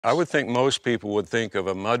I would think most people would think of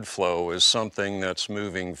a mud flow as something that's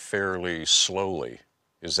moving fairly slowly.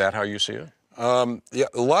 Is that how you see it? Yeah,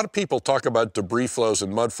 a lot of people talk about debris flows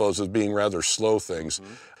and mud flows as being rather slow things.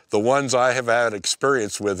 The ones I have had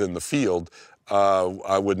experience with in the field,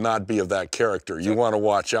 I would not be of that character. You want to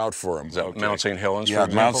watch out for them. Is that Mount St. Helens, for Yeah,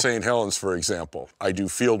 example? Mount St. Helens, for example. I do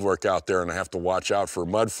field work out there, and I have to watch out for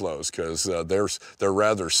mud flows because they're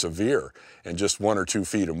rather severe, and just 1 or 2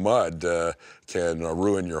 feet of mud can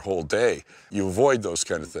ruin your whole day. You avoid those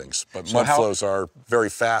kind of things, but mud flows are very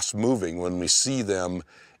fast moving when we see them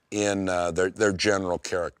in their general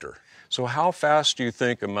character. So how fast do you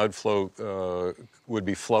think a mud flow would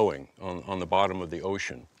be flowing on the bottom of the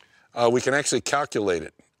ocean? We can actually calculate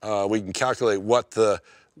it. We can calculate what the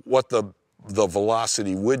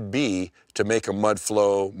velocity would be to make a mud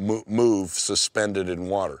flow move suspended in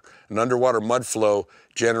water. An underwater mud flow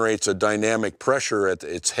generates a dynamic pressure at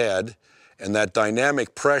its head, and that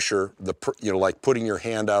dynamic pressure, like putting your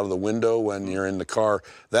hand out of the window when you're in the car,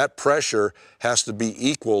 that pressure has to be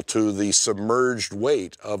equal to the submerged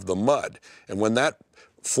weight of the mud. And when that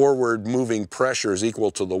forward moving pressure is equal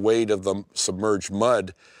to the weight of the submerged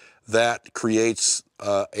mud, that creates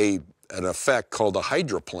an effect called a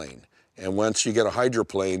hydroplane. And once you get a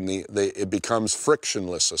hydroplane, it becomes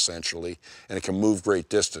frictionless, essentially, and it can move great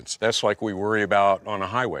distance. That's like we worry about on a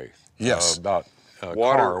highway. Yes. About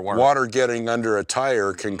water getting under a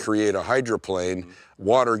tire can create a hydroplane.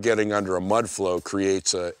 Water getting under a mud flow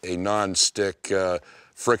creates a non-stick,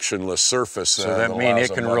 frictionless surface. So that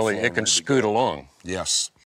means it can scoot along. Yes.